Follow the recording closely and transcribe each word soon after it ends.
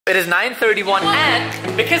It is 9:31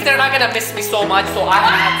 and because they're not gonna miss me so much, so I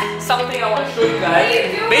have something I want to show you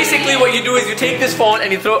guys. Basically what you do is you take this phone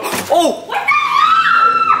and you throw... Oh! What?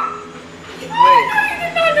 Wait.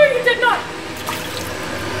 No, you did not.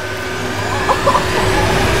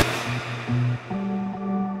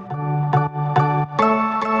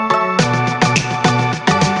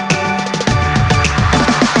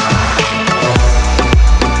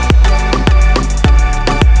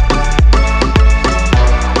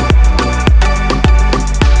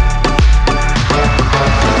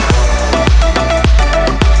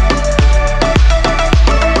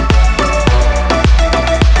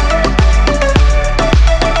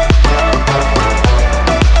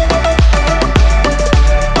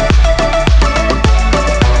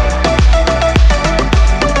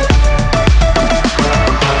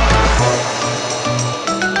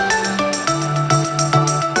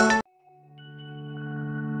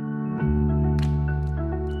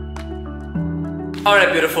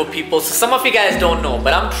 Alright, beautiful people, so some of you guys don't know,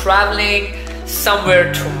 but I'm traveling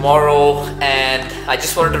somewhere tomorrow and I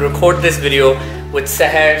just wanted to record this video with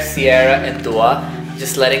Seher, Sierra and Dua,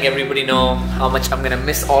 just letting everybody know how much I'm gonna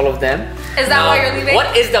miss all of them. Is that why you're leaving?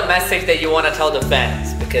 What is the message that you want to tell the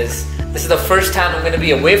fans? Because this is the first time I'm gonna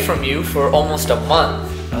be away from you for almost a month.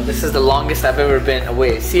 This is the longest I've ever been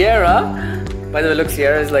away. Sierra, by the way, look,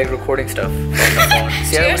 Sierra is like recording stuff on the phone.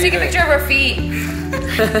 Sierra, take a picture of her feet.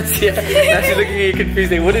 Yeah, now she's looking at you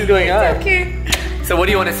confused, like, what is going on? Okay. So what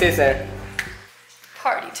do you want to say, Sir?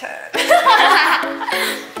 Party time.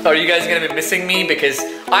 Are you guys gonna be missing me? Because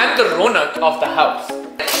I'm the ronak of the house.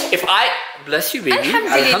 If I... Bless you, baby.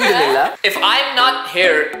 Alhamdulillah. If I'm not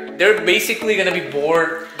here, they're basically gonna be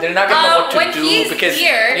bored. They're not gonna know what to do because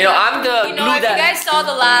here, you know I'm the glue if that... you guys saw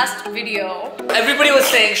the last video, everybody was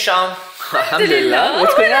saying, Sham, Alhamdulillah.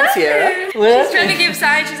 What's going on, Sierra? She's trying to give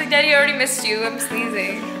signs. She's like, Daddy, I already missed you. I'm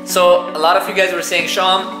sneezing. So a lot of you guys were saying,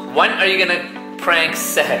 Sham, when are you gonna prank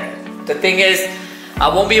Seher? The thing is, I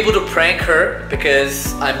won't be able to prank her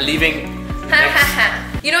because I'm leaving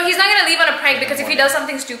next... You know, he's not gonna leave on a prank because if he does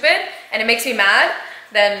something stupid and it makes me mad,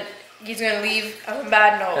 then he's gonna leave on a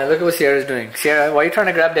bad note. Yeah, look at what Sierra's doing. Sierra, why are you trying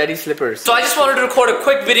to grab Daddy's slippers? So I just wanted to record a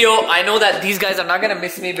quick video. I know that these guys are not gonna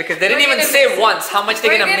miss me because they didn't even say once how much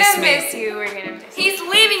they're gonna miss me. We're gonna miss you. We're gonna miss you. He's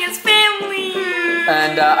leaving his family.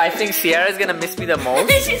 And I think Sierra's gonna miss me the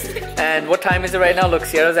most. And what time is it right now? Look,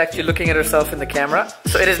 Sierra's actually looking at herself in the camera.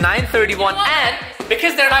 So it is 9:31 and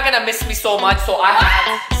because they're not gonna miss me so much, so I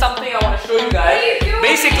have something I want to show you guys.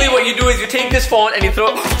 Basically what you do is you take this phone and you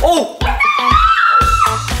throw... Oh!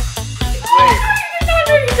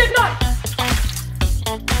 No, you did not.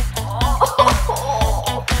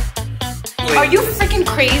 Wait. Are you freaking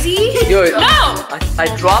crazy? Yo, no! I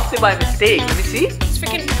dropped it by mistake. Let me see. It's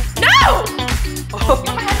freaking... No!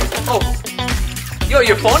 Oh. Yo,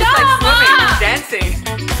 your phone is like swimming. It's dancing.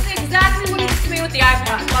 That's exactly what he did to me with the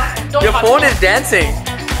iPad. Your phone is dancing.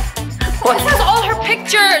 What? This has all her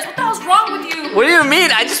pictures. What the hell's wrong with you? What do you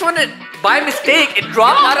mean? I just wanted... By mistake, it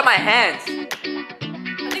dropped out of my hands.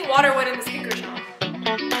 I think water went in the speakers now.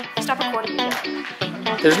 Stop recording me.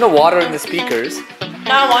 There's no water in the speakers.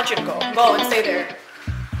 Now I want you to go. Go and stay there.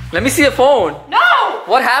 Let me see the phone. No!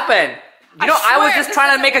 What happened? You know, I was just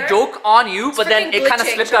trying to make a joke on you, It's but then it kind of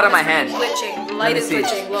slipped out of my hand. Glitching. The light is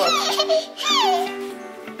glitching. Look.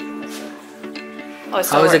 Oh, it's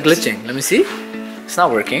How is it glitching? Let me see. It's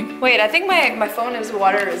not working. Wait, I think my phone is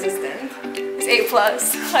water resistant. It's 8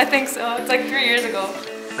 plus. I think so. It's like 3 years ago.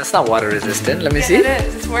 That's not water resistant. Let me Yeah, see. it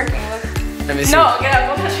is. It's working. Look. Let me see. No, get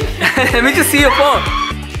out. Don't touch me. Let me just see your phone.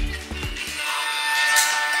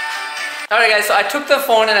 Alright guys, so I took the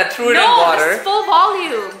phone and I threw it in water. No, this is full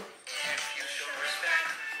volume.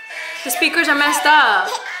 The speakers are messed up.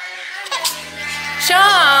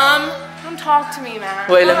 Sham, don't talk to me, man.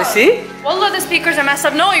 Wait, let me see. Wallah, the speakers are messed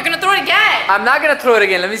up. No, you're gonna throw it again. I'm not gonna throw it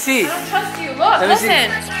again. Let me see. I don't trust you. Look, Let me see. listen.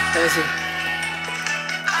 Let me see.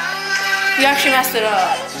 You actually messed it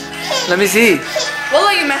up. Let me see.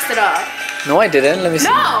 Wallah, you messed it up. No, I didn't. Let me see.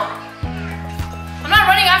 No. I'm not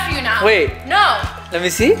running after you now. Wait. No. Let me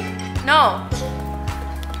see. No.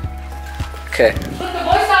 Okay. Look, the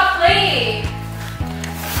boy stopped playing.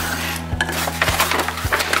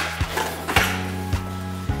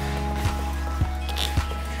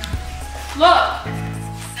 Look.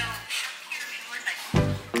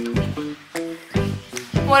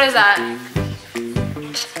 What is that?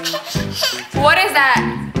 What is that?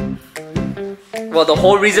 Well, the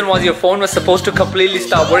whole reason was your phone was supposed to completely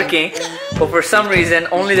stop working, but for some reason,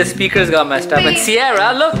 only the speakers got messed up. And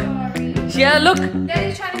Sierra, look. Sierra, look.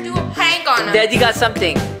 Daddy's trying to do a prank on us. Daddy got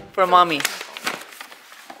something for mommy.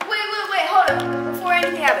 Wait, hold on. Before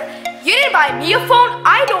anything happens. You didn't buy me a phone.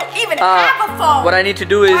 I don't even have a phone. What I need to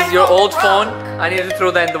do is your old phone. I need to throw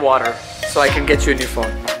that in the water so I can get you a new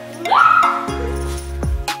phone.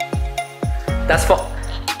 That's for.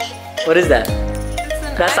 What is that?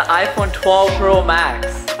 That's the iPhone 12 Pro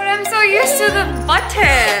Max. But I'm so used to the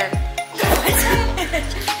button.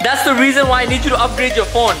 That's the reason why I need you to upgrade your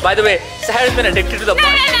phone. By the way, Sahara's been addicted to the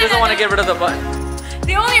button. She doesn't want to get rid of the button.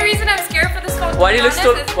 The only reason I'm scared for this phone. Why do you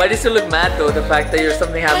still look mad though? The fact that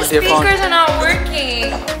something happened to your phone. The speakers are not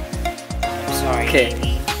working. I'm sorry.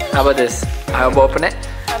 Okay. How about this? How about open it?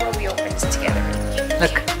 How about we open this together?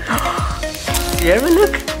 Look. Sierra,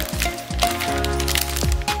 look.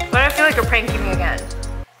 But I feel like you're pranking me again.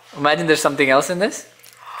 Imagine there's something else in this.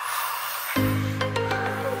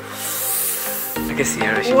 Look at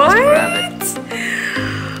Sierra, she wants to grab it.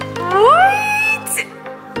 What?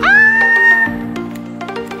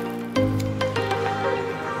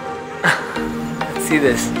 Let's see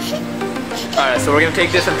this. Alright, so we're gonna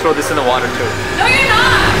take this and throw this in the water too. No, you're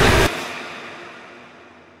not!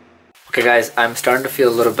 Okay guys, I'm starting to feel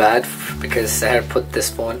a little bad because Sahar put this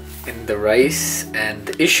phone in the rice, and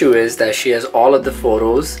the issue is that she has all of the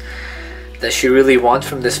photos that she really wants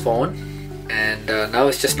from this phone, and now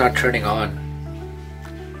it's just not turning on.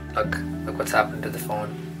 Look what's happened to the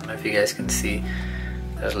phone. I don't know if you guys can see.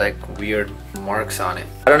 There's like weird marks on it.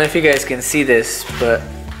 I don't know if you guys can see this, but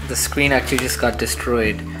the screen actually just got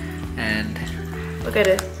destroyed, and look at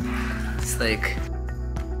it. It's like...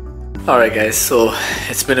 Alright guys, so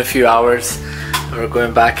it's been a few hours. We're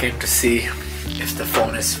going back in to see if the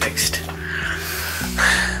phone is fixed.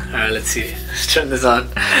 Alright, let's see. Let's turn this on.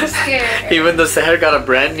 I'm scared. Even though Sahar got a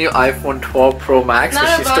brand new iPhone 12 Pro Max,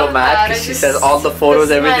 but she's still mad because she says all the photos,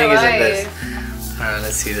 everything is in this. Alright,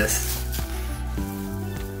 let's see this.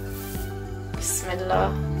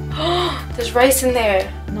 Bismillah. There's rice in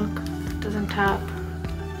there. Look, it doesn't tap.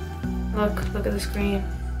 Look at the screen.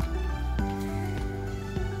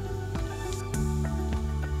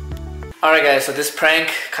 Alright guys, so this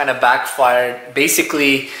prank kind of backfired.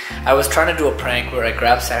 Basically, I was trying to do a prank where I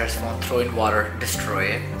grab Sahara's phone, throw it in water, destroy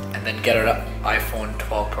it, and then get her an iPhone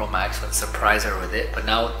 12 Pro Max and surprise her with it. But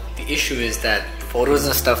now the issue is that photos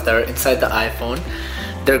and stuff that are inside the iPhone,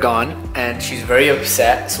 they're gone, and she's very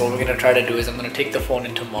upset. So what we're gonna try to do is I'm gonna take the phone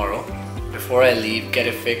in tomorrow before I leave, get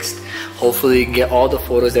it fixed. Hopefully you can get all the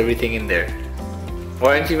photos, everything in there.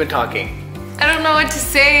 Why aren't you even talking? I don't know what to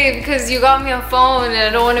say because you got me a phone and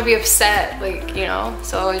I don't want to be upset, like, you know.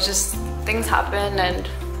 So it's just, things happen and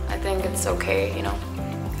I think it's okay, you know.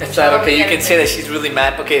 It's not okay, you can say that she's really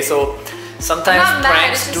mad. Okay, so sometimes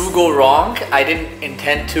pranks do go wrong. I didn't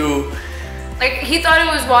intend to... Like, he thought it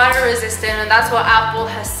was water resistant and that's what Apple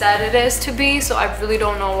has said it is to be. So I really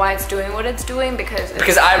don't know why it's doing what it's doing because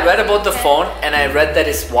I read about the phone and I read that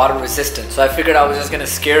it's water resistant. So I figured I was just gonna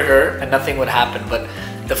scare her and nothing would happen. But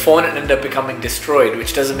the phone ended up becoming destroyed,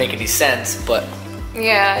 which doesn't make any sense, but...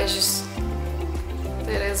 Yeah, it's just...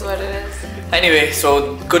 It is what it is. Anyway,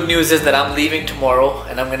 so good news is that I'm leaving tomorrow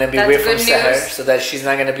and I'm going to be away from Sahar so that she's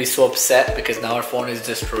not going to be so upset because now her phone is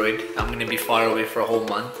destroyed. I'm going to be far away for a whole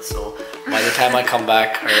month, so by the time I come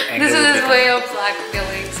back, her anger will be This is his way of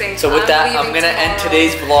blackmailing. So with that, I'm going to end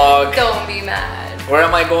today's vlog. Don't be mad. Where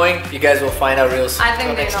am I going? You guys will find out real soon. I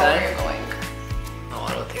think they know where you're going.